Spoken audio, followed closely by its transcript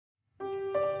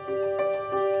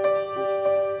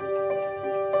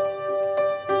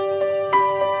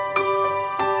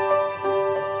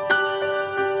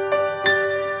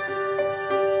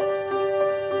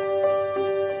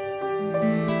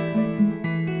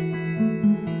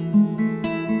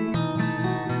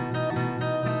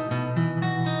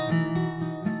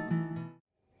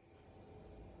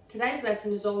Today's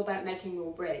lesson is all about making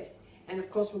raw bread, and of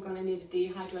course we're going to need a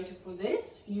dehydrator for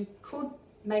this. You could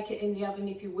make it in the oven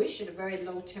if you wish, at a very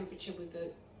low temperature with the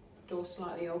door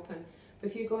slightly open. But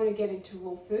if you're going to get into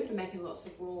raw food and making lots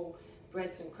of raw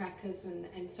breads and crackers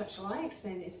and such likes,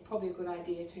 then it's probably a good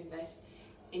idea to invest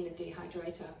in a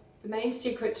dehydrator. The main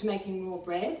secret to making raw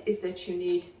bread is that you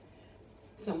need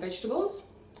some vegetables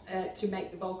to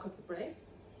make the bulk of the bread.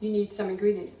 You need some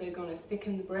ingredients that are going to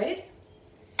thicken the bread.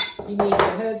 You need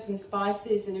your herbs and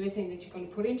spices and everything that you're going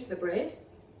to put into the bread.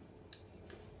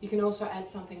 You can also add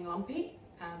something lumpy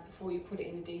before you put it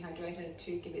in the dehydrator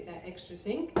to give it that extra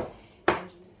zinc.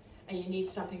 And you need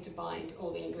something to bind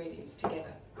all the ingredients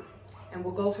together. And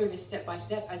we'll go through this step by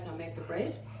step as I make the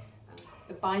bread.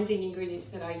 The binding ingredients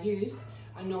that I use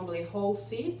are normally whole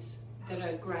seeds that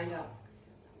are ground up.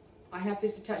 I have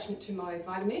this attachment to my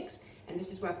Vitamix, and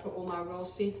this is where I put all my raw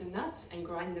seeds and nuts and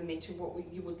grind them into what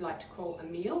you would like to call a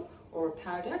meal or a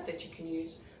powder that you can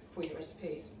use for your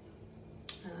recipes.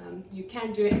 You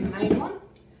can do it in the main one,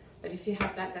 but if you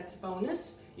have that, that's a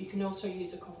bonus. You can also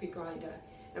use a coffee grinder.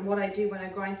 And what I do when I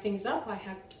grind things up, I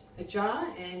have a jar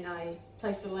and I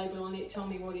place a label on it, tell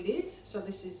me what it is. So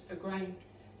this is a ground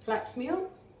flax meal,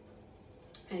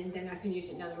 and then I can use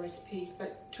it in other recipes,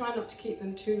 but try not to keep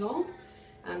them too long.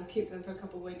 Keep them for a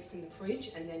couple of weeks in the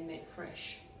fridge and then make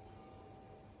fresh.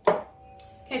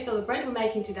 Okay, so the bread we're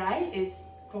making today is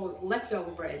called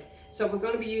leftover bread. So we're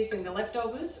going to be using the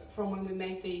leftovers from when we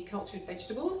made the cultured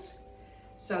vegetables.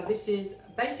 So this is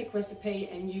a basic recipe,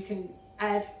 and you can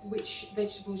add which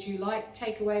vegetables you like,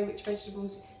 take away which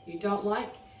vegetables you don't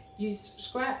like, use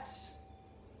scraps,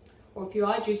 or if you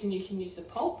are juicing, you can use the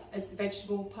pulp as the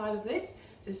vegetable part of this.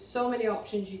 There's so many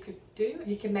options you could do.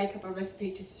 You can make up a recipe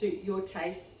to suit your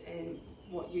taste and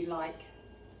what you like.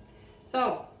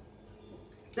 So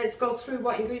let's go through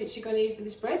what ingredients you're going to need for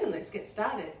this bread, and let's get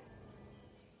started.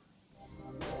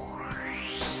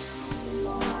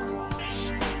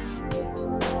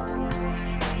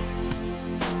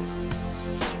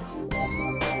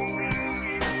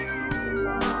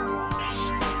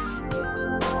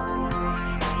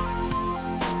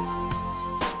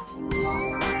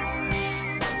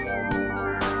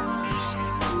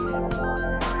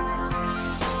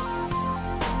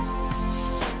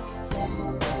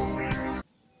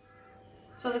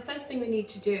 So the first thing we need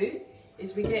to do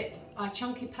is we get our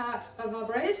chunky part of our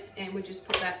bread and we just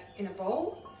put that in a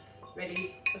bowl,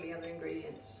 ready for the other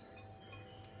ingredients.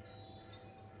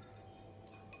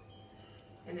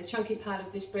 And the chunky part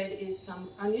of this bread is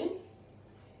some onion.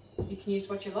 You can use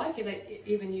what you like, you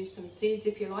even use some seeds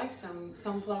if you like, some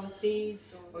sunflower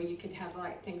seeds, or you could have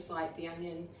like things like the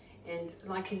onion, and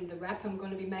like in the wrap I'm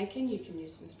going to be making, you can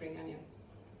use some spring onion.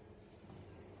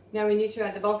 Now we need to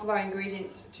add the bulk of our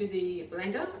ingredients to the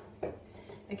blender.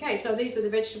 Okay, so these are the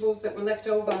vegetables that were left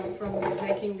over from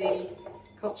making the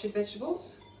cultured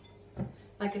vegetables.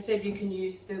 Like I said, you can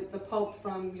use the pulp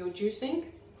from your juicing,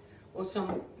 or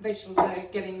some vegetables that are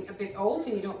getting a bit old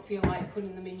and you don't feel like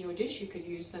putting them in your dish, you could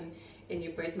use them in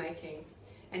your bread making.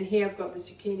 And here I've got the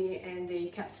zucchini and the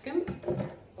capsicum,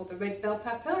 or the red bell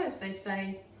pepper as they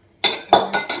say.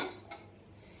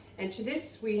 And to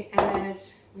this we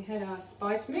had our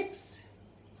spice mix,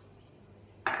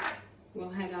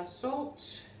 we'll add our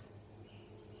salt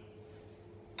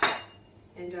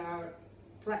and our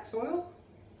flax oil.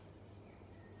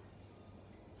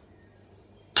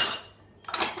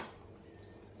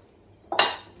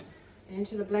 And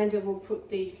into the blender we'll put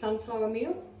the sunflower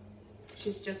meal, which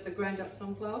is just the ground up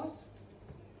sunflowers.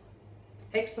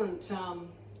 Excellent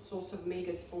source of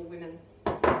omegas for women.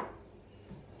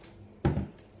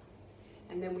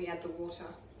 And then we add the water,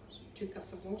 2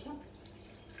 cups of water.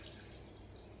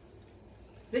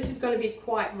 This is going to be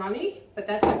quite runny, but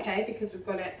that's okay because we've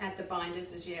got to add the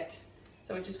binders as yet.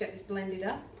 So we'll just get this blended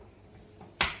up.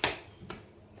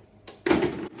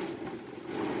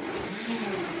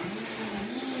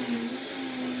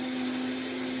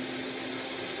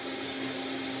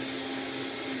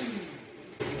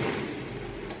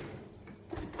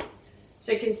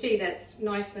 So you can see that's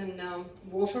nice and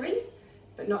watery,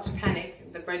 but not to panic,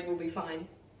 the bread will be fine.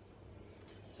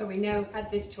 So we now add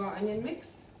this to our onion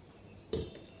mix. Give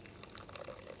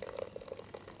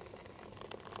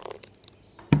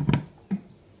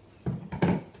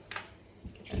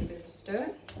that a bit of a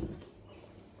stir.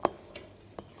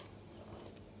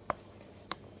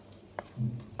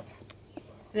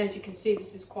 And as you can see,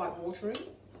 this is quite watery.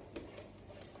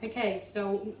 Okay,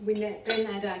 so we then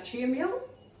add our chia meal.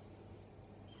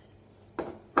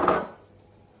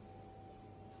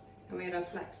 And we add our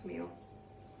flax meal.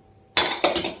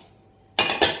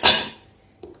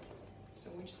 So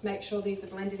we just make sure these are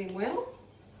blended in well.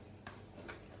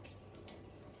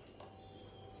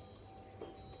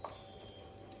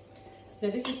 Now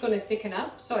this is going to thicken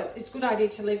up, so it's a good idea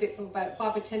to leave it for about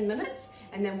 5 or 10 minutes,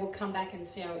 and then we'll come back and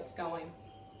see how it's going.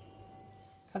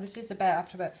 So this is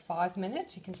after about 5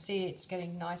 minutes. You can see it's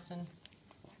getting nice and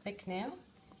thick now,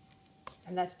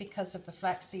 and that's because of the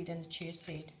flaxseed and the chia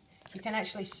seed. You can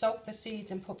actually soak the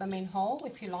seeds and put them in whole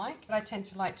if you like, but I tend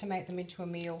to like to make them into a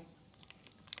meal.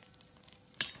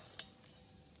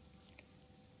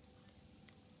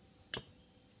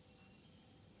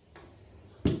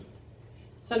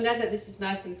 So now that this is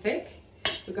nice and thick,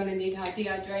 we're going to need our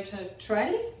dehydrator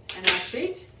tray and our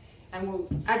sheet, and we'll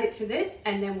add it to this,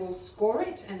 and then we'll score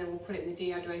it, and then we'll put it in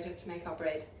the dehydrator to make our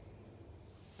bread.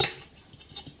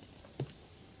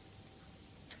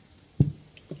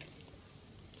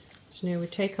 So now we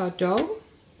take our dough,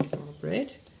 or our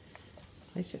bread,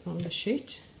 place it on the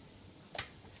sheet.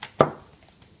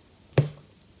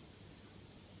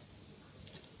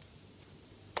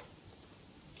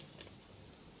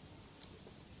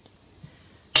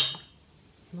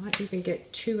 Might even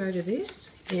get 2 out of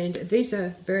this, and these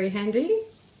are very handy. You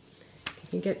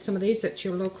can get some of these at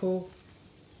your local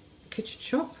kitchen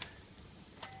shop.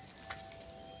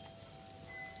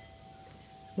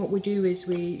 What we do is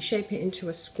we shape it into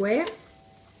a square,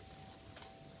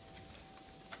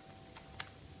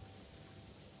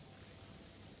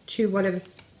 to whatever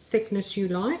thickness you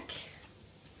like.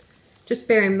 Just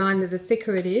bear in mind that the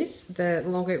thicker it is, the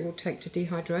longer it will take to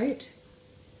dehydrate.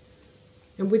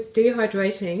 And with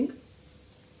dehydrating,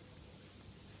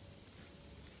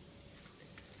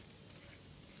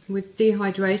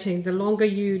 the longer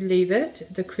you leave it,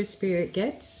 the crispier it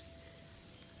gets.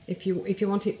 If you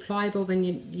want it pliable, then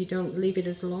you don't leave it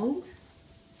as long.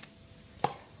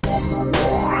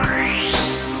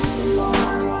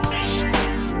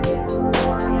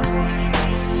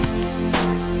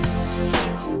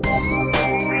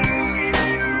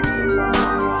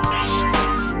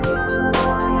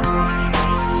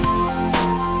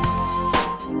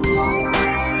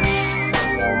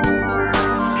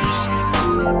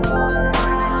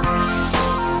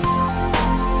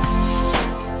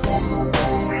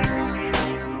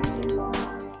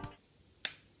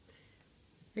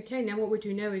 Okay, now what we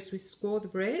do now is we score the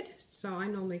bread. So I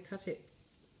normally cut it,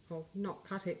 well, not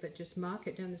cut it, but just mark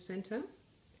it down the center.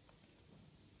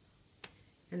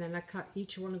 And then I cut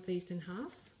each one of these in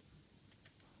half.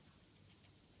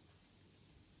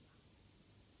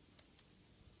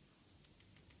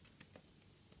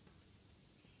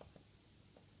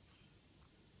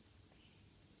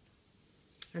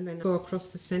 And then go across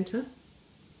the center.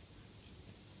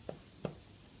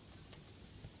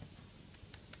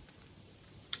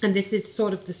 And this is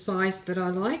sort of the size that I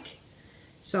like,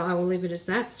 so I will leave it as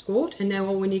that, scored. And now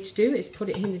all we need to do is put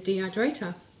it in the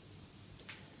dehydrator.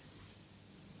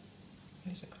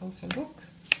 Here's a closer look.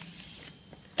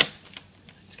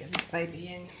 Let's get this baby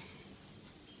in.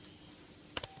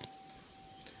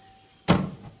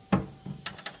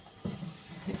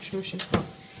 Make sure she's got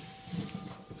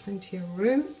plenty of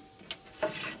room.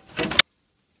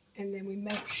 And then we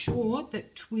make sure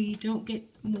that we don't get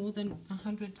more than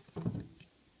 100.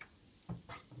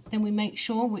 Then we make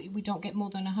sure we don't get more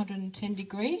than 110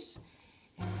 degrees.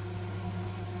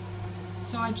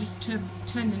 So I just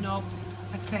turn the knob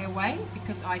a fair way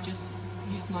because I just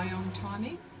use my own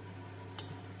timing.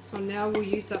 So now we'll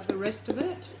use up the rest of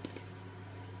it.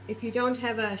 If you don't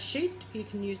have a sheet, you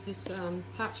can use this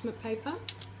parchment paper.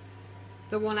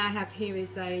 The one I have here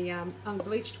is a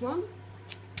unbleached one,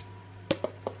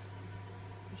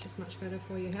 which is much better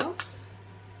for your health.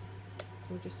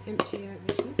 We'll just empty out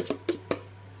this one.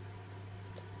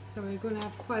 So we're going to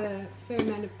have quite a fair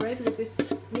amount of bread with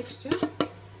this mixture.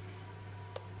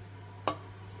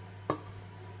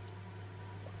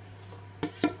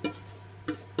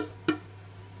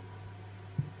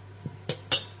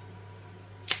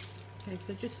 Okay,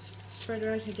 so just spread it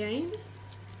out again.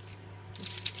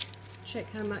 Just check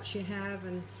how much you have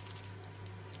and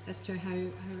as to how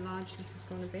large this is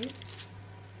going to be.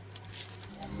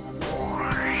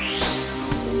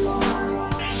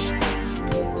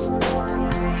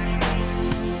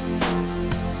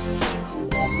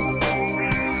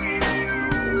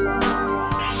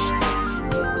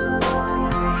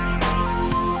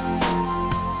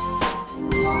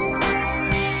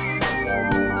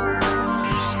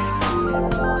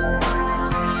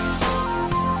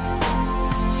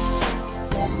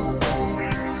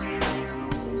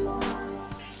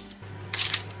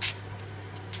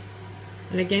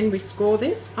 And again, we score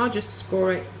this. I'll just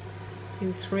score it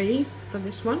in 3s for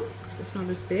this one because it's not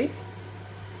as big.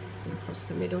 And across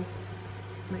the middle,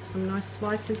 make some nice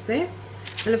slices there.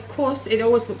 And of course, it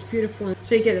always looks beautiful,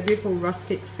 so you get a beautiful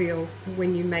rustic feel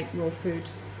when you make raw food.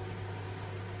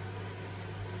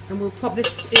 And we'll pop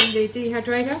this in the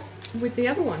dehydrator with the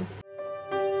other one.